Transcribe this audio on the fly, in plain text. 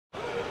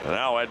And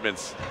now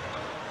Edmonds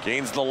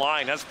gains the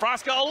line. Has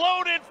Fraska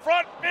alone in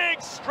front.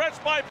 Big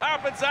stretch by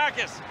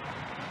Papantzakis.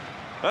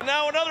 And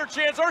now another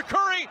chance.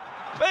 Arcuri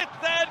with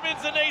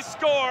Edmonds, and they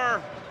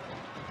score.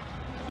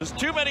 There's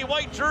too many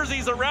white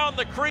jerseys around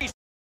the crease.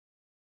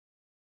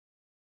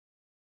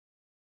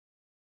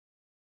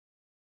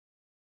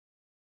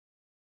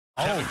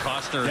 Kevin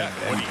Costner and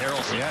Woody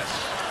Harrelson. Yes.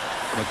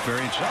 Look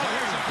very interesting.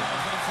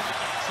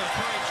 So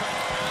Curry trying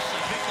to pass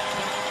a big long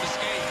one over the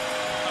skate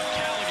of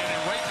Callaghan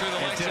and right through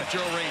the legs of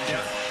Joe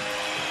Ranger.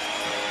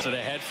 So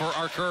ahead for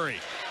Arcuri.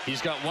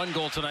 He's got one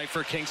goal tonight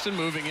for Kingston.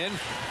 Moving in,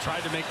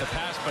 tried to make the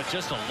pass, but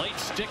just a late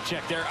stick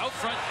check there. Out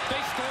front, they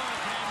score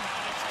again.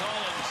 It's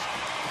Collins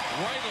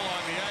right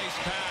along the ice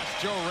past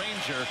Joe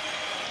Ranger,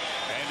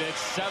 and it's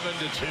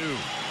 7-2.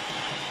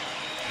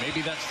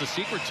 Maybe that's the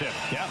secret tip.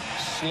 Yeah.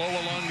 Slow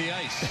along the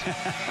ice.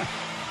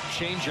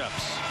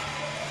 Change-ups.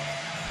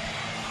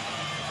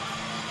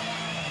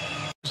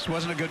 This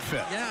wasn't a good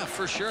fit. Yeah,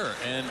 for sure.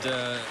 And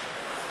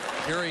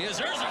here he is.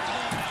 There's a goal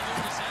by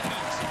Lucas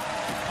Edmonds.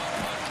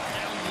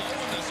 Down low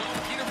in the zone.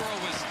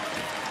 Peterborough was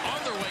on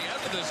their way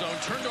out of the zone,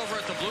 turned over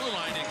at the blue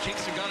line, and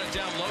Kingston got it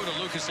down low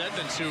to Lucas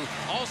Edmonds, who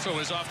also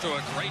is off to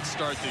a great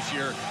start this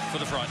year for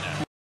the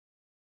Frontenacs.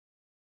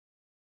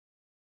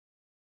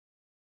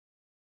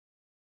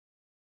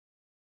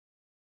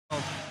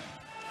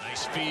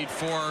 Nice feed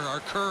for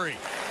Arcuri.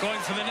 Going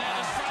for the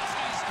net.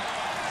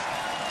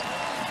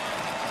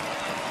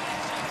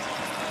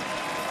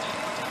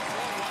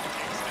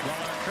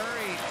 Well,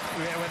 Arcuri,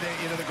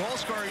 the goal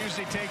scorer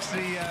usually takes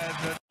the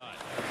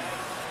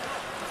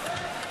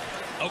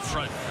out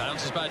front,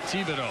 bounces by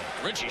Thibodeau.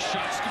 Richie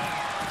shot scores.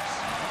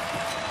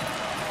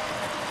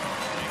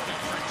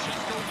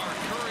 Francesco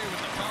Arcuri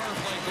with the power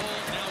play goal.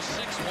 Now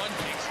 6-1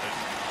 Kingston.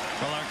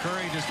 Well,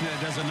 Arcuri just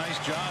does a nice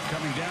job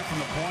coming down from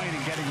the point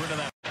and getting rid of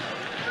that.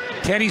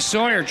 Teddy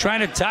Sawyer trying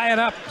to tie it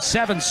up.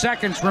 7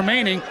 seconds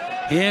remaining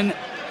in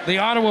the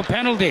Ottawa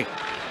penalty.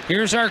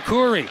 Here's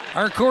Arcuri.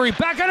 Arcuri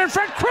back out in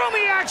front.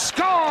 Krumiak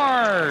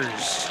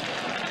scores!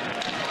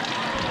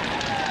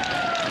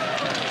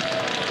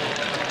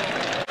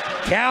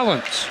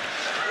 Callens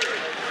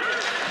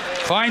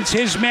finds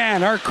his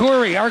man.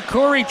 Arcuri.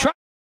 Arcuri tries.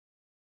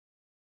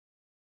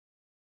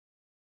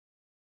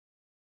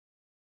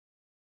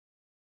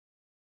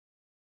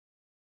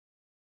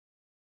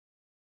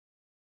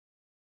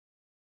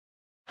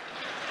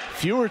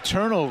 Fewer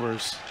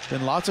turnovers.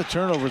 Been lots of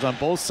turnovers on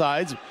both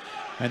sides,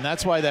 and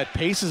that's why that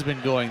pace has been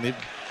going.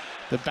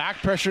 The back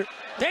pressure.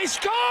 They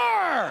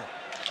score!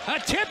 A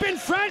tip in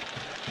front.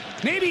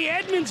 Maybe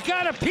Edmonds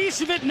got a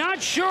piece of it,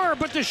 not sure,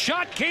 but the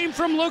shot came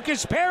from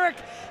Lucas Perrick,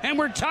 and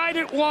we're tied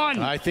at 1.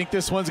 I think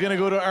this one's going to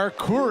go to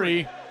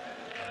Arcuri.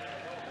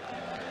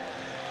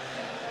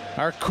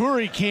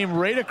 Arcuri came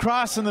right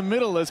across in the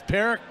middle as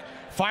Perrick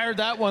fired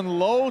that one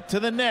low to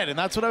the net, and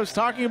that's what I was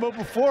talking about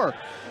before.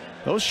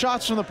 Those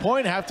shots from the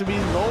point have to be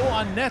low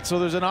on net, so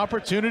there's an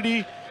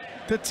opportunity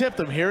to tip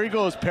them. Here he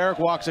goes. Perrick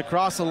walks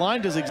across the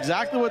line, does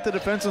exactly what the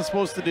defenseman's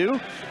supposed to do,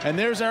 and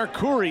there's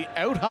Arcuri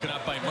out high.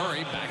 Up by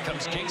Murray, back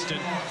comes Kingston.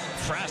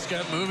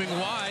 Fraska moving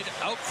wide,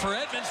 out for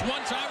Edmonds.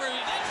 One-timer.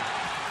 With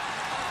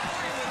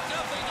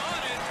nothing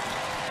on it,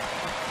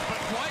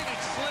 but White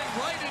had slid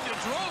right into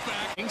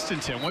throwback. Kingston,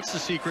 Tim, what's the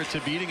secret to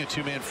beating a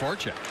two-man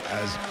forecheck?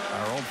 As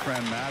our old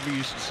friend Mavy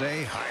used to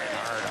say,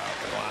 hard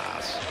off the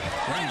glass.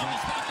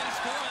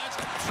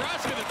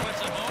 Fraska that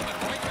puts it home, and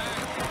right back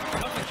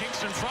come the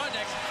Kingston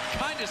Frontenacs.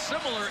 Kind of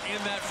similar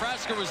in that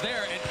Fraska was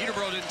there and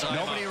Peterborough didn't time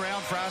Nobody up.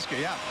 around Fraska,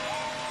 yeah.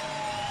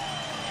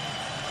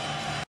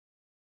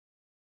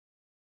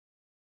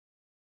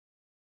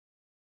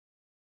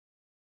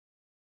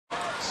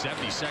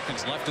 .70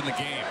 seconds left in the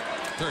game.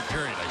 Third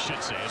period, I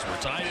should say, as we're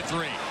tied at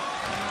 3.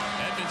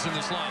 Edmonds in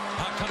the slot.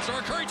 Puck comes to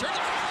Arcuri, turns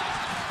it.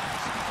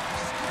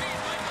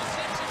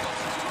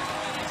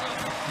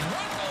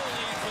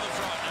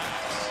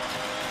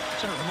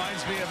 It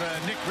reminds me of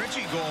a Nick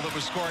Ritchie goal that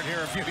was scored here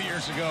a few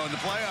years ago in the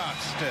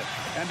playoffs to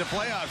end the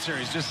playoff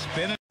series. Just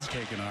spinning. It's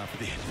taken off at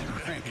the end of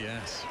the ring.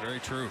 Yes, very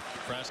true.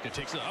 Fraska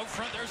takes it out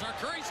front. There's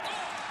Arcuri. Busted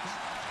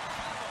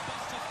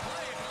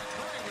play.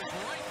 Arcuri was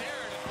right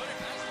there to put it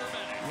past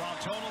Verbenek. Well,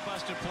 total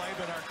busted play,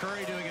 but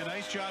Arcuri doing a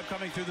nice job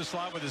coming through the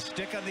slot with his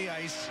stick on the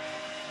ice.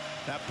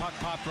 That puck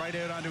popped right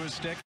out onto his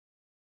stick.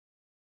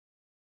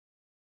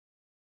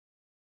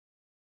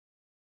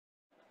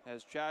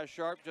 As Chaz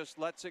Sharp just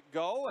lets it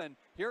go, and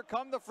here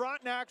come the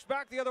Frontenacs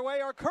back the other way.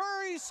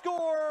 Arcuri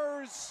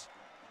scores!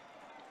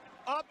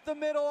 Up the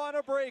middle on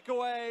a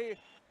breakaway.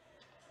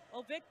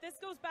 Well, Vic, this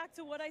goes back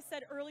to what I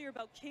said earlier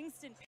about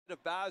Kingston.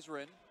 Of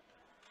Bazarin.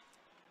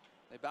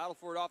 They battle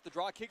for it off the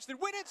draw. Kingston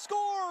win it,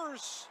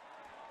 scores!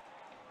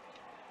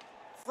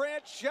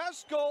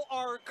 Francesco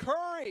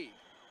Arcuri.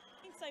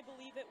 I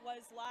believe it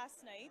was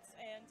last night,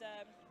 and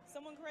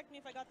someone correct me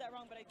if I got that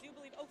wrong, but I do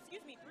believe, oh,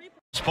 excuse me, 3.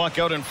 Puck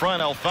out in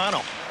front,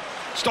 Alfano.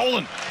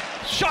 Stolen.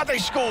 Shot, they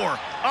score.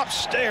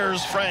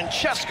 Upstairs,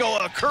 Francesco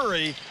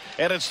Arcuri,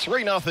 and it's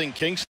 3-0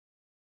 Kingston.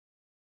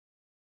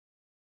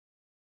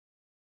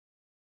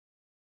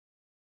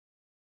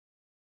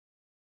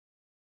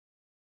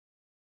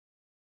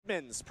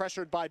 Edmonds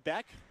pressured by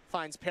Beck.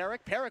 Finds Perrick.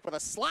 Perrick with a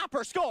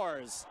slapper,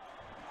 scores.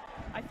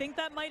 I think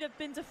that might have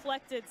been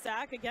deflected,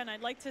 Zach. Again,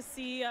 I'd like to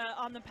see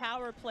on the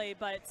power play,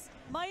 but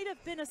might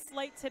have been a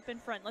slight tip in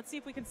front. Let's see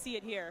if we can see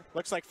it here.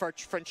 Looks like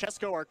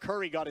Francesco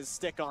Arcuri got his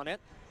stick on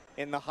it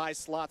in the high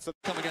slots.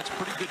 Come against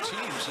pretty good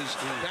teams. Is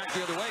back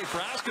the other way.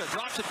 Frasca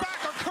drops it back.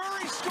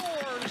 Arcuri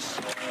scores.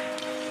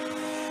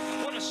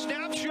 What a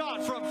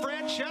snapshot from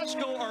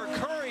Francesco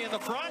Arcuri, and the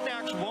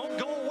Frontenacs won't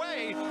go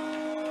away.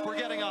 We're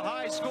getting a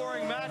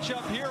high-scoring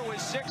matchup here with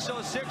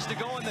 6:06 to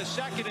go in the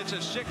second. It's a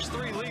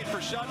 6-3 lead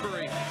for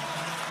Sudbury.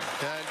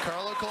 And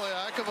Carlo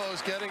Koliakovo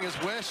is getting his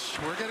wish.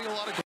 We're getting a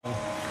lot of...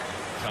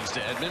 Comes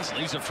to Edmonds,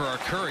 leaves it for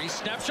Arcuri.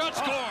 Snapshot,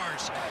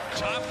 scores.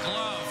 Top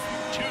glove.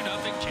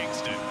 2-0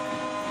 Kingston.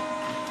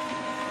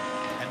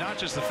 And not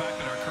just the fact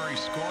that Arcuri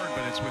scored,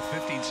 but it's with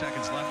 15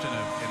 seconds left in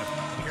a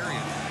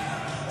period.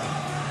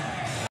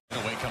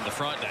 And away come the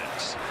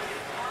Frontenacs.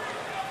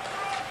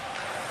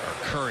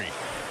 Arcuri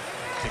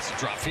takes a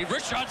drop feed.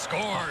 Rich shot,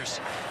 scores.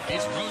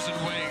 He's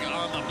Rosenwing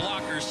on the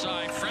blocker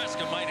side.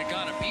 Frasca might have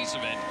got a piece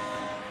of it.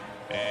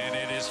 And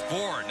it is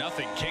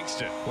 4-0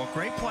 Kingston. Well,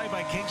 great play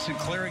by Kingston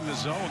clearing the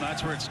zone.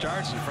 That's where it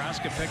starts, and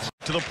Frasca picks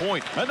to the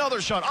point. Another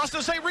shot.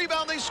 Austin State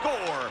rebound. They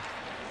score.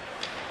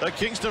 The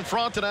Kingston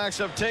Frontenacs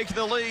have taken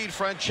the lead.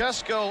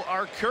 Francesco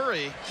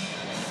Arcuri.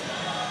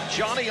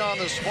 Johnny on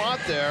the spot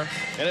there.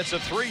 And it's a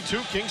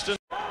 3-2 Kingston.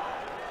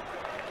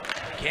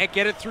 Can't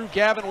get it through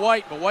Gavin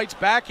White, but White's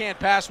backhand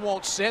pass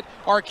won't sit.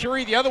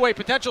 Arcuri the other way,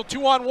 potential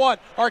 2-on-1.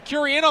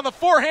 Arcuri in on the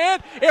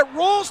forehand. It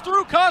rolls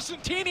through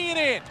Costantini and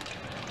in.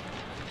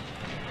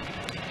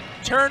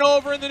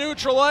 Turnover in the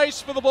neutral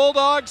ice for the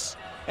Bulldogs,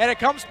 and it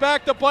comes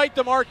back to bite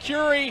them.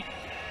 Arcuri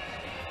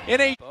in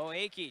a...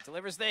 Boaki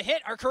delivers the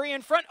hit. Arcuri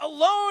in front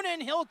alone,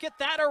 and he'll get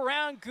that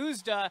around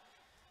Guzda.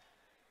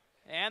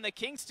 And the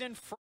Kingston...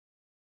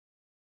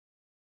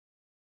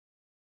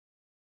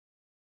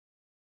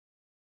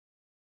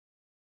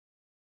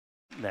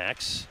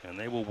 Next, and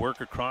they will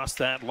work across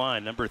that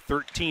line. Number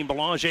 13,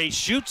 Belanger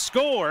shoots,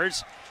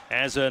 scores,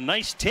 as a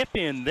nice tip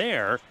in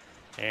there,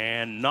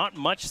 and not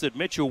much that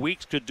Mitchell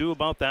Weeks could do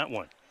about that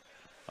one.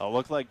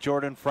 Looked like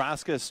Jordan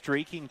Frasca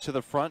streaking to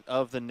the front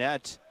of the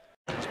net.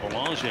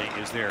 Belanger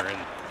is there, and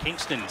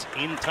Kingston's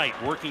in tight,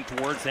 working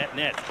towards that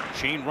net.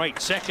 Shane Wright,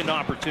 second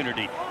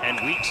opportunity,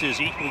 and Weeks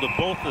is equal to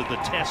both of the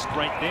tests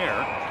right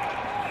there.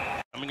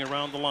 Coming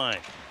around the line.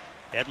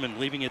 Edmund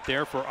leaving it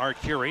there for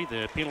Arcuri.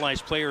 The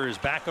penalized player is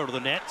back out of the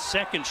net.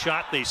 Second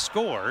shot, they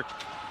score.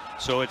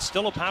 So it's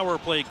still a power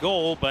play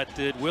goal, but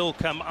it will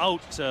come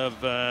out of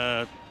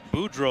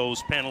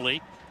Boudreau's penalty.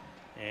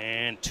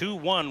 And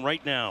 2-1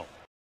 right now.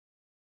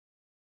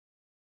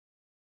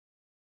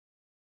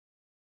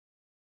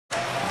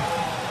 Here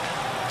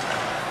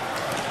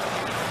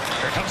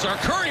comes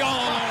Arcuri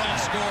all alone and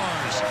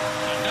scores.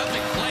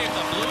 Nothing play at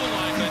the blue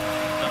line, but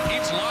the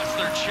Peeps lost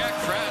their check.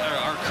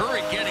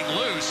 Arcuri getting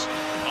loose.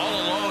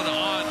 Alone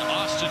on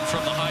Austin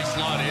from the high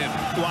slot in.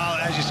 Well,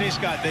 as you say,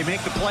 Scott, they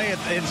make the play.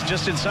 It's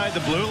just inside the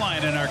blue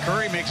line, and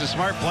Arcuri makes a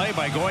smart play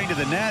by going to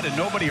the net and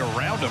nobody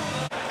around him.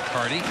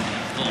 Hardy,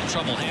 a little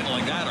trouble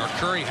handling that.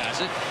 Arcuri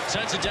has it.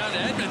 Sends it down to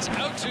Edmonds.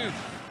 Out to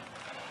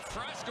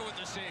Frasca with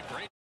the save.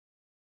 Great.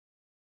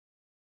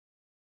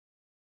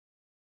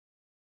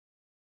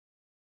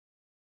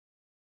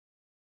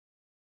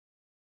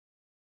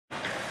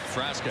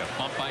 Frasca,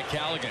 bumped by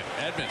Callaghan.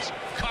 Edmonds,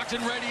 cocked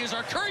and ready as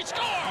Arcuri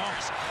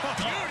scores!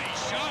 Beauty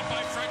shot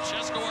by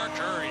Francesco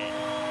Arcuri.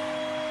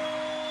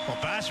 Well,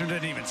 Bassman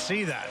didn't even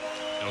see that.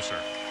 No, sir.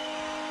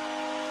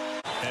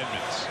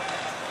 Edmonds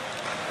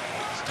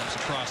steps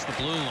across the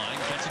blue line,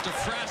 gets it to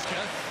Frasca.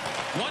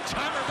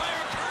 One-timer by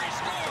Arcuri,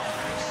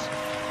 scores!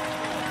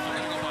 I'm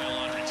going to go buy a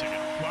lottery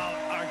ticket. Well,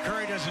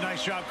 Arcuri does a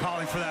nice job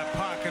calling for that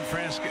puck, and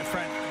Francesco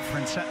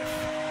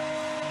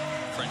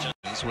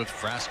with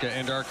Frasca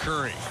and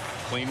Arcuri.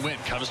 Clean win,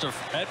 comes to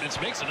Edmonds,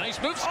 makes a nice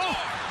move, scores!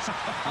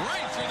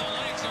 Right through the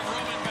legs of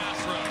Roman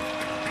Bathrow.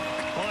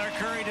 Well,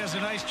 Arcuri does a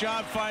nice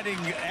job finding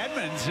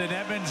Edmonds, and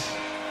Edmonds...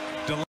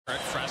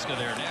 Frasca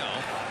there now.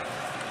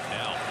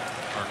 Now,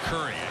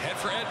 Arcuri ahead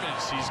for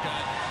Edmonds. He's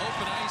got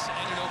open ice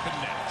and an open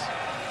net.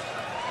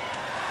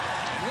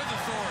 And with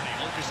authority,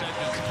 Lucas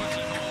Edmonds puts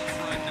it home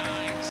for a 9.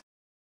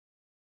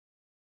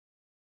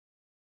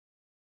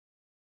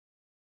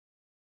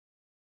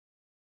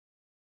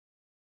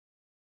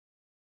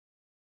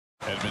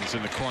 Edmonds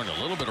in the corner,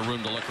 a little bit of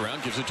room to look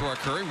around, gives it to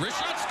Arcuri. Wrist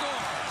shot,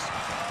 scores!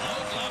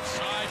 Low glove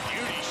side,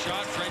 beauty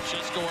shot,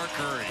 Francesco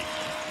Arcuri.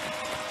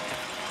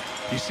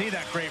 You see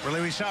that great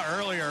relief. We saw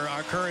earlier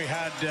Arcuri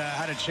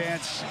had a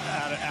chance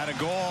at a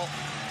goal.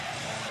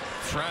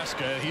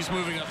 Frasca, he's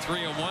moving up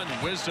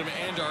 3-on-1. Wisdom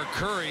and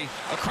Arcuri.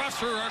 Across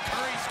for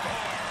Arcuri,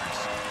 scores!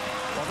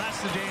 Well,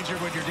 that's the danger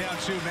when you're down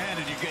 2 men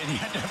and you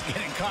end up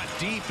getting caught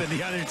deep in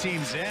the other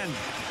team's end.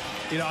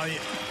 You know,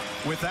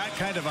 with that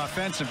kind of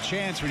offensive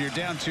chance when you're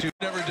down 2.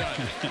 Never done.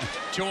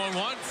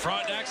 2-on-1.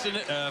 Frontenacs and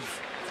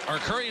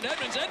Arcuri and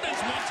Edmonds. Edmonds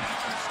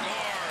one-timer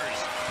scores.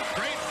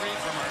 Great feed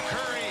from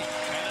Arcuri,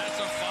 and that's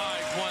a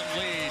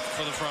 5-1 lead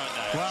for the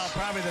Frontenacs. Well,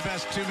 probably probably the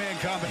best two-man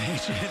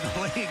combination in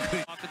the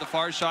league. Off to the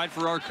far side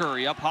for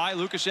Arcuri. Up high,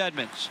 Lucas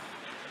Edmonds.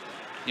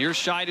 Near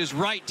side is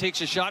right, takes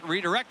a shot,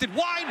 redirected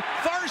wide,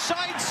 far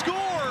side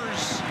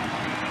scores!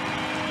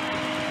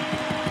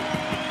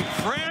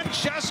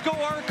 Francesco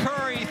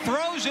Arcuri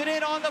throws it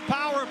in on the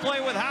power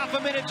play with half a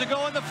minute to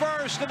go in the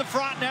first, and the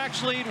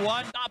Frontenacs lead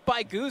one. Not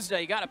by Guzda,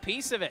 he got a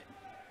piece of it.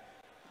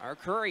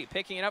 Arcuri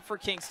picking it up for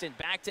Kingston,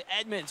 back to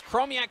Edmonds.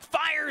 Chromiak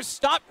fires,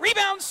 stop,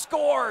 rebound,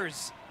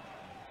 scores!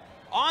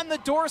 On the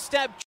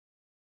doorstep.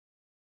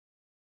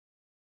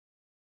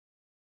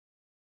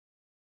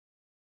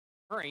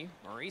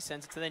 Murray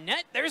sends it to the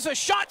net. There's a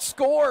shot,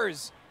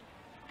 scores!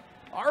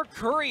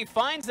 Arcuri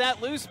finds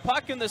that loose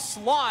puck in the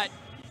slot,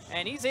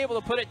 and he's able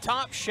to put it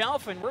top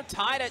shelf, and we're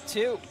tied at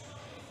 2.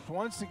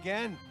 Once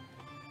again,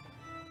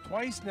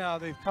 twice now,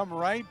 they've come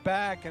right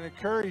back, and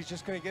Arcuri's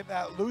just going to get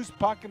that loose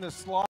puck in the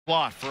slot.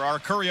 Block for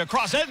Arcuri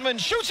across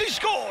Edmonds, shoots, he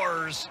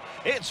scores!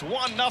 It's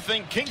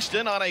 1-0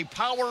 Kingston on a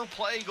power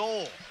play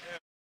goal.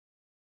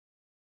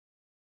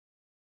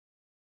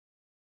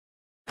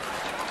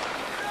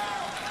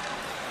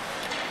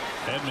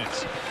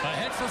 Edmonds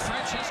ahead for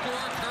Francesco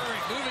Arcuri,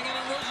 moving in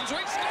on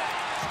Rosenzweig.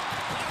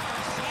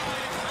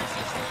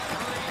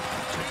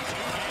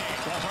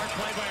 Well, hard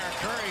play by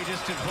Arcuri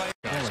just to play.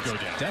 Go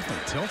down.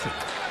 Definitely tilted.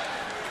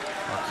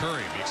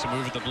 Arcuri makes a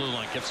move at the blue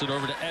line, gets it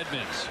over to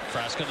Edmonds.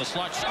 Frasca in the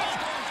slot. Shot!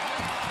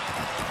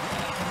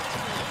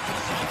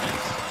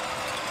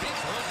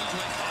 Beats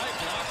Rosenzweig, high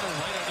blocker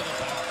right under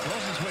the bar.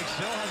 Rosenzweig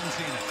still hasn't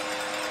seen it.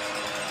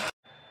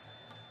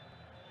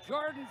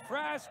 Jordan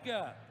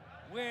Frasca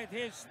with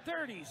his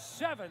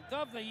 37th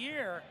of the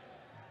year.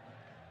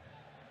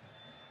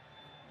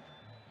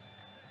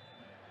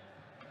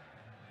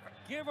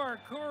 Give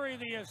Arcuri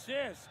the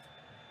assist.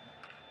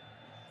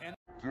 And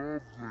of the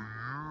year.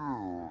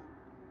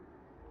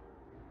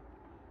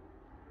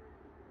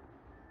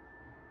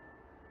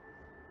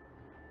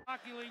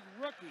 Hockey League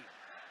rookie.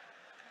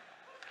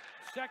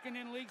 Second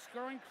in league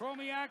scoring.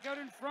 Chromiak out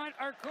in front.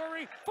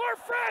 Arcuri for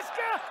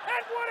Frasca.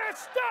 And what a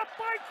stop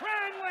by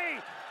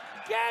Cranley.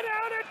 Get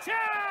out of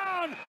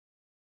town!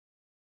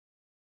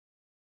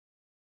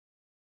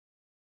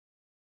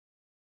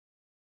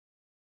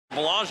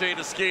 Belanger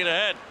to skate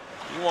ahead.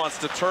 He wants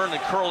to turn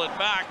and curl it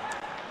back.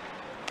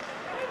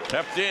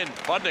 Kept in.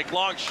 Budnick,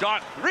 long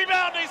shot.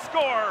 Rebound, they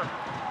score!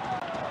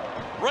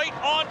 Right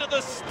onto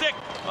the stick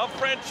of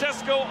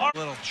Francesco Arcuri.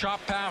 Little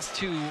chop pass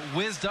to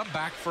Wisdom,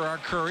 back for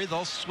Arcuri.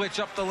 They'll switch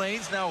up the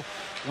lanes. Now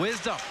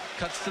Wisdom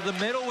cuts to the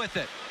middle with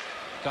it.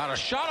 Got a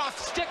shot off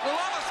the stick.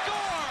 Lallama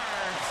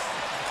scores!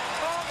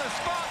 On the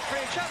spot,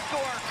 Francesco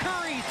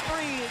Arcuri,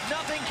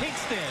 3-0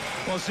 Kingston.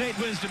 Well, St.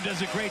 Wisdom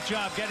does a great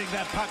job getting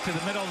that puck to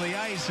the middle of the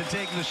ice and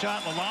taking the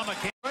shot. Lallama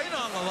came right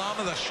on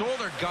Lallama. The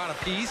shoulder got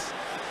a piece.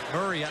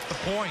 Murray at the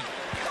point.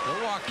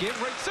 They'll walk in,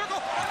 right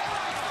circle.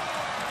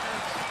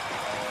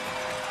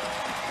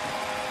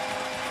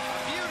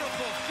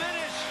 Beautiful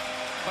finish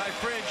by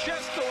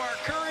Francesco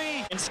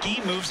Arcuri.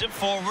 Lidwinski moves it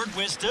forward.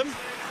 Wisdom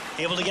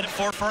able to get it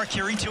forward for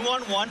Arcuri.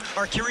 2-on-1.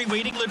 Arcuri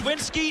waiting.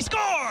 Lidwinski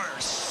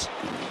scores!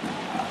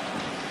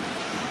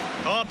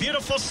 Oh,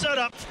 beautiful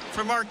setup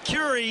from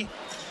Arcuri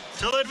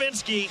to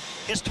Lidwinski,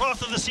 his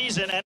 12th of the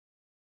season.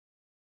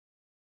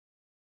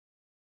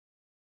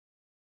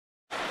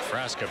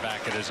 Frasca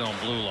back at his own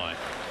blue line.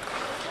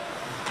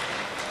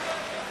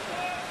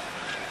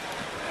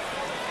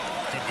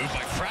 Good move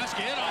by Frasca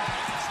in on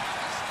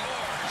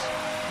scores.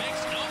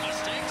 Makes no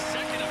mistake,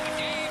 second of the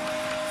game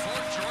for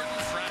Jordan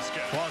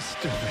Frasca. Well,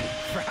 stupid.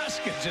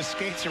 Frasca just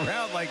skates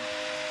around like.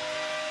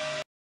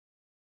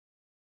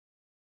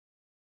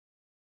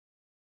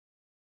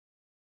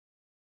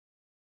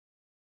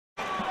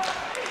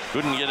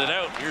 Couldn't get it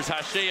out. Here's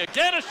Haché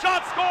again. A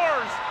shot,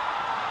 scores!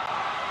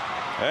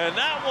 And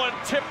that one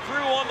tipped through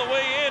on the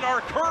way in.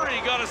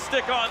 Arcuri got a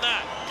stick on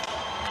that.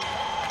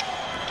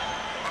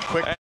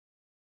 Quick.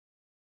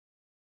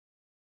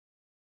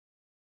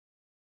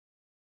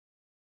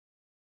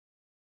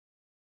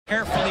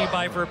 Carefully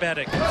by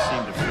Verbetic.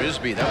 Seemed a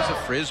frisbee. That was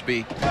a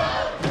frisbee.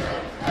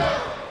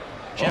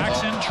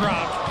 Jackson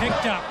dropped,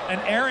 picked up, an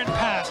errant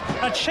pass,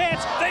 a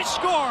chance, they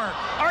score!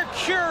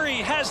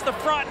 Arcuri has the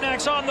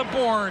Frontenacs on the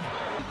board.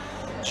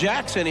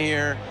 Jackson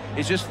here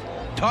is just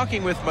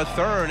talking with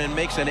Mathern and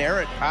makes an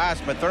errant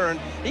pass. Mathern,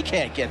 he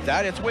can't get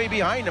that. It's way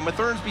behind him.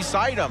 Mathern's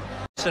beside him.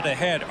 Sit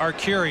ahead,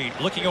 Arcuri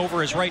looking over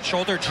his right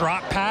shoulder,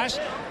 drop pass.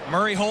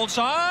 Murray holds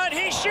on,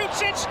 he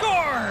shoots and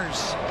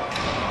scores!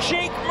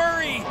 Jake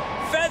Murray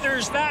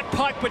feathers that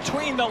puck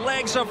between the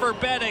legs of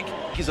Verbetic.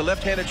 He's a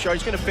left-handed shot.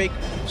 He's going to fake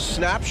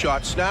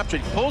snapshot.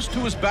 Pulls to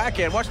his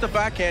backhand. Watch the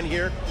backhand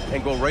here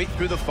and go right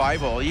through the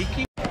 5-hole.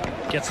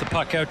 Gets the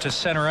puck out to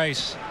center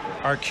ice.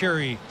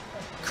 Arcuri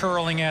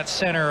curling at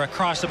center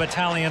across the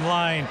battalion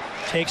line.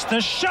 Takes the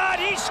shot,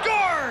 he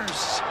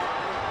scores!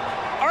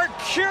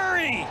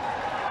 Arcuri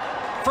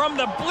from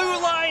the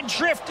blue line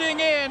drifting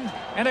in,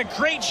 and a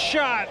great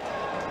shot.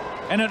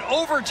 And an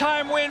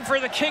overtime win for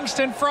the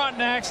Kingston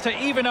Frontenacs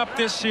to even up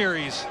this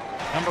series.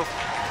 Number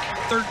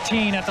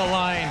 13 at the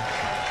line.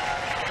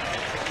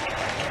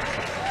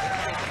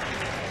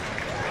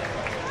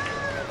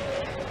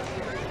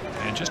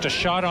 And just a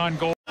shot on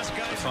goal. The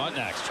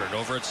Frontenac's turned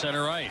over at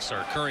center ice.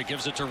 Arcuri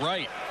gives it to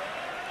Wright.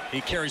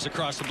 He carries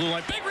across the blue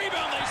line. Big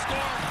rebound, they score!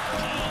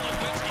 Oh,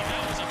 Lewinski,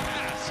 that was a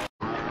pass.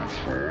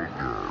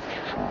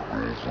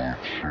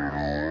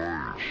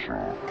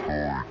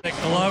 They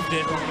gloved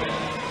it.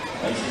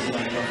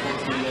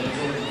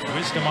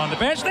 Wisdom on the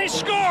bench. They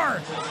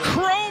score!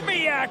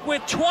 Chromiak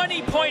with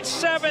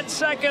 20.7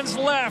 seconds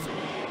left.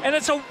 And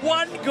it's a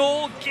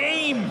one-goal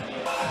game.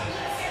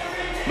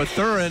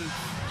 Mathurin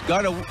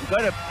got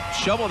to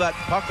shovel that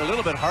puck a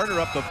little bit harder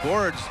up the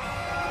boards.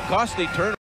 Costly turn.